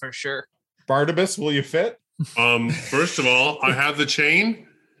opened for sure. Barnabas, will you fit? First of all, I have the chain,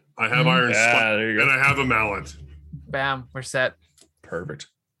 I have iron spike, there you and go. I have a mallet. Bam, we're set. Perfect.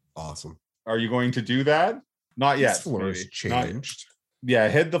 Awesome. Are you going to do that? Not yet. This floor is maybe. Not- changed.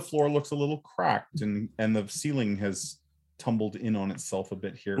 the floor looks a little cracked and the ceiling has tumbled in on itself a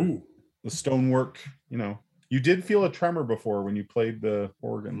bit here. Ooh. The stonework, you did feel a tremor before when you played the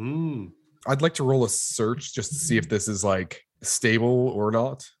organ. Mm. I'd like to roll a search just to see if this is like stable or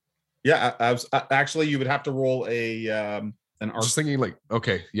not. Yeah, actually, you would have to roll an I'm just thinking like,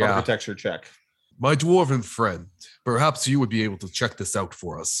 okay, yeah. architecture check. My dwarven friend, perhaps you would be able to check this out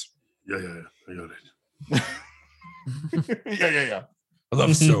for us. Yeah. I got it. yeah. I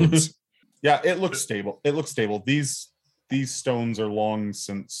love stones. Yeah, it looks stable. These stones are long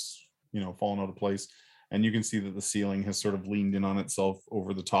since fallen out of place, and you can see that the ceiling has sort of leaned in on itself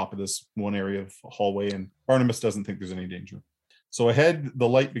over the top of this one area of hallway, and Barnabas doesn't think there's any danger. So ahead, the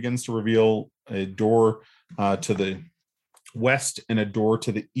light begins to reveal a door to the west and a door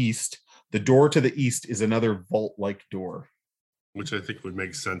to the east. The door to the east is another vault-like door. Which I think would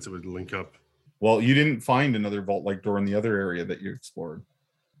make sense. It would link up. Well, you didn't find another vault-like door in the other area that you explored.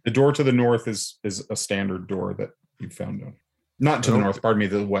 The door to the north is a standard door that you found out. Not to the north, pardon me,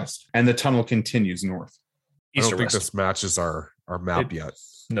 the west. And the tunnel continues north. I East don't or think west? this matches our our map yet.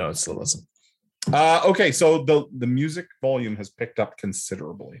 No, it still doesn't. Okay, so the music volume has picked up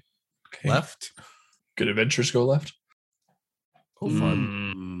considerably. Okay. Left. Good adventures go left. Oh,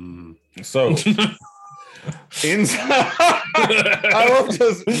 fun. So inside, I love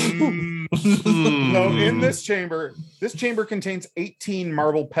just no. In this chamber contains 18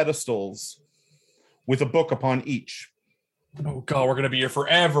 marble pedestals with a book upon each. Oh God, we're gonna be here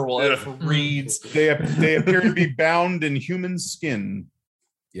forever. We'll have for reads. They appear to be bound in human skin.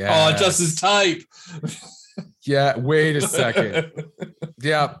 Yeah. Oh, just his type. Yeah. Wait a second.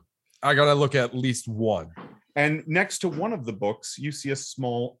 Yeah. I gotta look at least one. And next to one of the books, you see a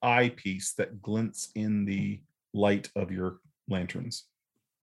small eyepiece that glints in the light of your lanterns,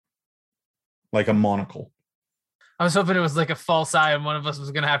 like a monocle. I was hoping it was like a false eye, and one of us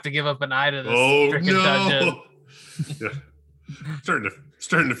was gonna have to give up an eye to this Oh freaking dungeon. no! Yeah.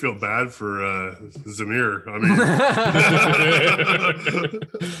 Starting to feel bad for Zamir. I mean,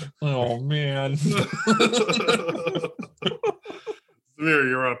 Oh man. Zamir,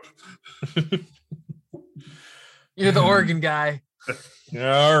 you're up. You're the Oregon guy.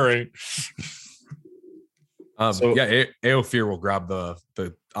 Yeah, all right. So- Aophir will grab the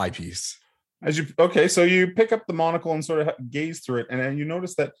eyepiece. So you pick up the monocle and sort of gaze through it, and then you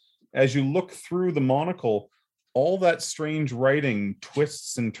notice that as you look through the monocle, all that strange writing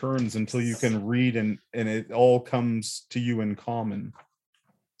twists and turns until you can read, and it all comes to you in common.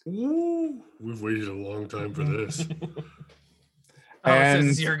 Ooh, we've waited a long time for this. Oh, it And-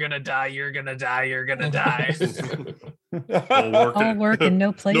 says you're gonna die, you're gonna die, you're gonna die. All work and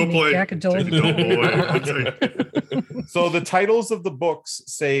no play. No makes play. Jack a dull Take a dull boy. boy. So the titles of the books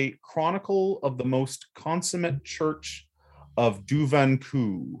say Chronicle of the Most Consummate Church of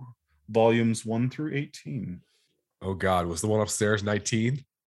Duvanku, volumes 1 through 18. Oh God, was the one upstairs 19?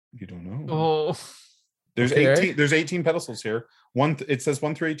 You don't know. Oh, There's okay. 18. There's 18 pedestals here. It says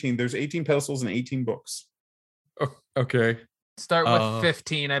 1 through 18. There's 18 pedestals and 18 books. Oh, okay. start with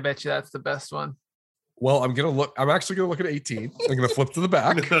 15. I bet you that's the best one. Well, I'm actually gonna look at 18. I'm gonna flip to the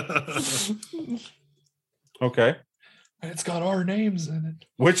back. Okay. It's got our names in it.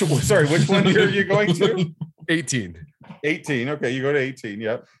 Which one are you going to? 18. 18. Okay, you go to 18.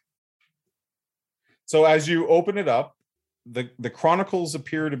 Yep. So as you open it up, the chronicles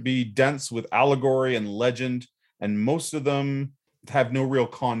appear to be dense with allegory and legend, and most of them have no real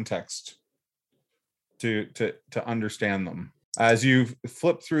context to understand them. As you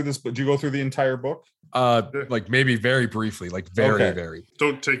flip through this, but do you go through the entire book? Like maybe very briefly, like very, Okay. very.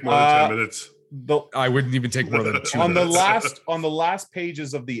 Don't take more than 10 minutes. I wouldn't even take more than 2 on the minutes. last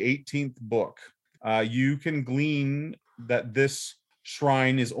pages of the 18th book, you can glean that this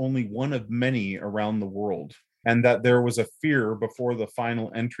shrine is only one of many around the world, and that there was a fear before the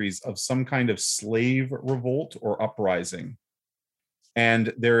final entries of some kind of slave revolt or uprising.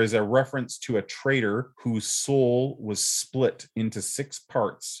 And there is a reference to a traitor whose soul was split into 6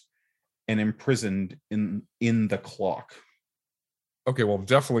 parts and imprisoned in the clock. Okay, well, I'm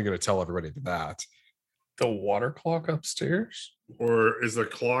definitely gonna tell everybody that. The water clock upstairs? Or is the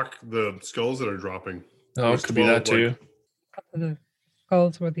clock the skulls that are dropping? Oh, There's it could be that 12, too. The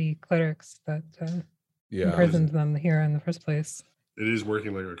skulls were the clerics that Yeah. imprisoned them here in the first place. It is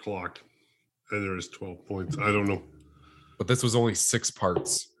working like a clock. And there is 12 points. I don't know. But this was only 6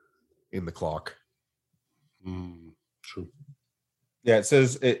 parts in the clock. True. Yeah, it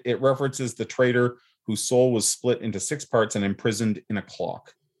says it references the traitor whose soul was split into 6 parts and imprisoned in a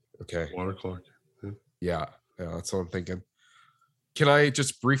clock. Okay. Water clock. Yeah, that's what I'm thinking. Can I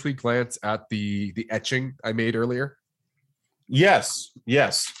just briefly glance at the etching I made earlier? Yes.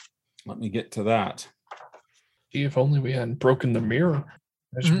 Let me get to that. Gee, if only we hadn't broken the mirror.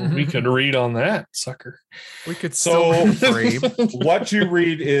 Imagine what we could read on that sucker. We could So- still frame. What you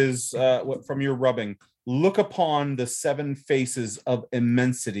read is from your rubbing. Look upon the 7 faces of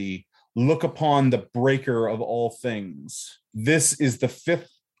immensity. Look upon the breaker of all things. This is the 5th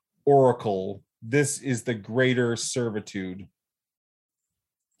oracle. This is the greater servitude.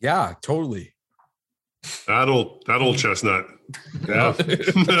 Yeah, totally. That old chestnut. Yeah.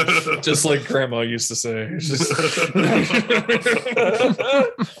 Just like grandma used to say. It's just-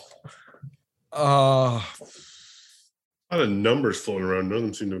 A lot of numbers floating around. None of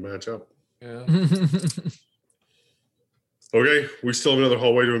them seem to match up. yeah. Okay, we still have another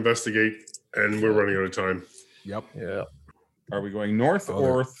hallway to investigate, and we're running out of time. Yep. Yeah. Are we going north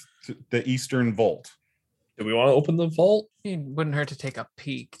or to the eastern vault? Do we want to open the vault? It wouldn't hurt to take a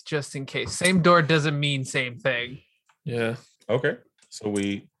peek just in case. Same door doesn't mean same thing. Yeah. Okay. So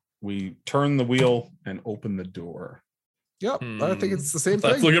we turn the wheel and open the door. Yep, I think it's the same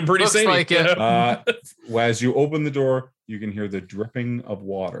That's thing. looking pretty Looks samey. like it. As you open the door, you can hear the dripping of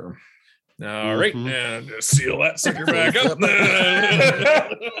water. All right, and just seal that sucker back up.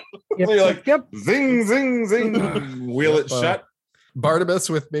 Yep, So you're like, yep. zing, zing, zing. Wheel it shut. Barnabas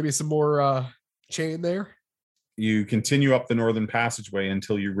with maybe some more chain there. You continue up the northern passageway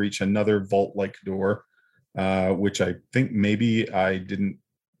until you reach another vault-like door, which I think maybe I didn't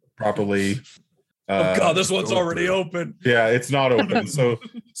properly. Oh God, this one's already open. Yeah, it's not open. So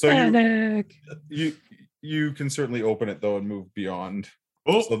Panic. you can certainly open it though and move beyond.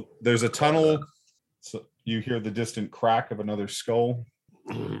 Oh, So there's a tunnel. So you hear the distant crack of another skull.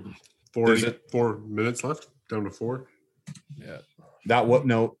 4 minutes left. Down to 4. Yeah.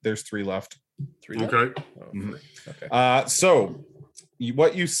 No, there's 3 left. 3 left? Okay. Mhm. Okay. So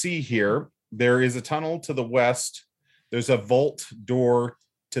what you see here, there is a tunnel to the west. There's a vault door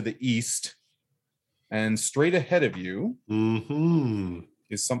to the east. And straight ahead of you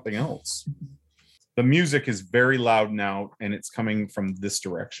is something else. The music is very loud now, and it's coming from this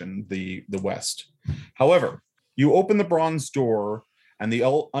direction, the west. However, you open the bronze door, and the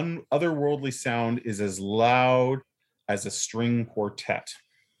otherworldly sound is as loud as a string quartet.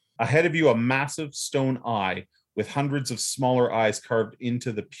 Ahead of you, a massive stone eye with hundreds of smaller eyes carved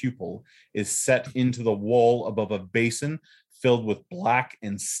into the pupil is set into the wall above a basin filled with black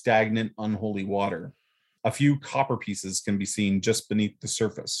and stagnant unholy water. A few copper pieces can be seen just beneath the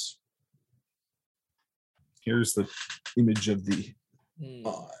surface. Here's the image of the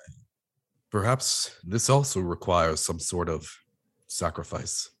eye. Perhaps this also requires some sort of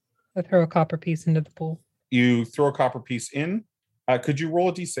sacrifice. I throw a copper piece into the pool. You throw a copper piece in. Could you roll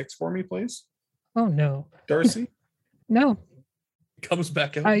a d6 for me, please, Oh no. Darcy? No. Comes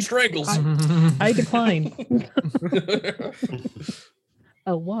back out I- and strangles. I decline.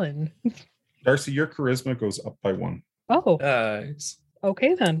 A 1. Darcy, your charisma goes up by 1. Oh, Nice.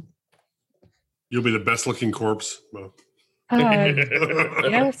 okay then. You'll be the best looking corpse. Well,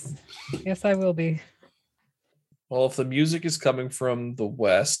 Yes. Yes, I will be. Well, if the music is coming from the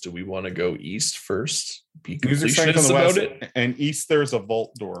west, do we want to go east first? Be Music's coming from completionist the about west, it? and east there's a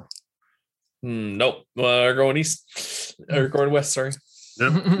vault door. Nope. We're going east. Or going west, sorry.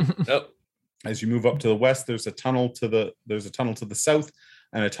 Nope. As you move up to the west, there's a tunnel to the south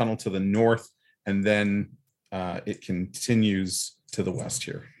and a tunnel to the north, and then it continues to the west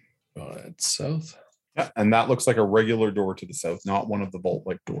here. It's south. Yeah, and that looks like a regular door to the south, not one of the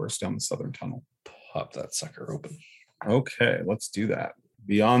vault-like doors down the southern tunnel. Pop that sucker open. Okay, let's do that.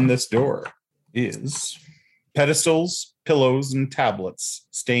 Beyond this door is pedestals, pillows, and tablets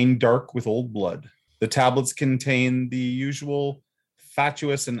stained dark with old blood. The tablets contain the usual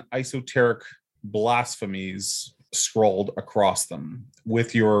fatuous and esoteric blasphemies scrawled across them.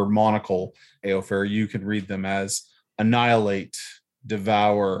 With your monocle, Eofer, you can read them as annihilate,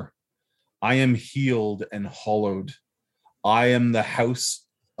 devour, I am healed and hollowed. I am the house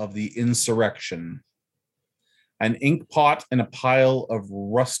of the insurrection. An ink pot and a pile of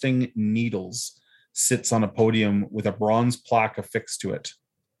rusting needles sits on a podium with a bronze plaque affixed to it.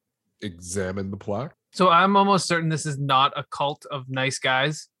 Examine the plaque. So I'm almost certain this is not a cult of nice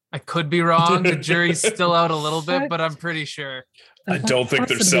guys. I could be wrong. The jury's still out a little bit, but I'm pretty sure. I don't think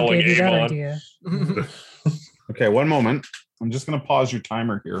they're Possibly selling gave you that Avon. idea. Okay, one moment. I'm just going to pause your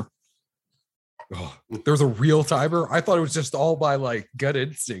timer here. Oh, there's a real timer. I thought it was just all by like gut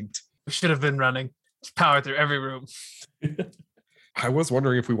instinct. We should have been running. Just power through every room. I was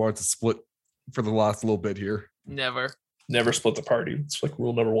wondering if we wanted to split for the last little bit here. Never. Never split the party. It's like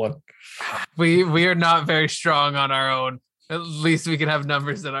rule number 1. We are not very strong on our own. At least we can have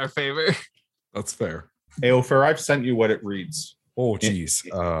numbers in our favor. That's fair. Eofer, I've sent you what it reads. Oh, geez.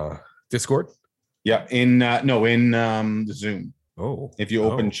 Discord? Yeah, in Zoom. Oh. If you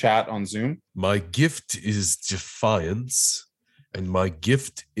open Oh. chat on Zoom. My gift is defiance, and my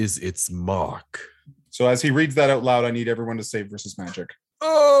gift is its mark. So as he reads that out loud, I need everyone to say versus magic.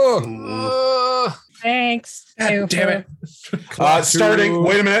 Oh! Thanks. God damn it. Starting,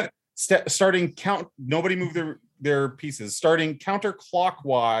 wait a minute. Starting count. Nobody move their pieces. Starting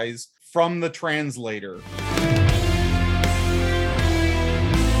counterclockwise from the translator.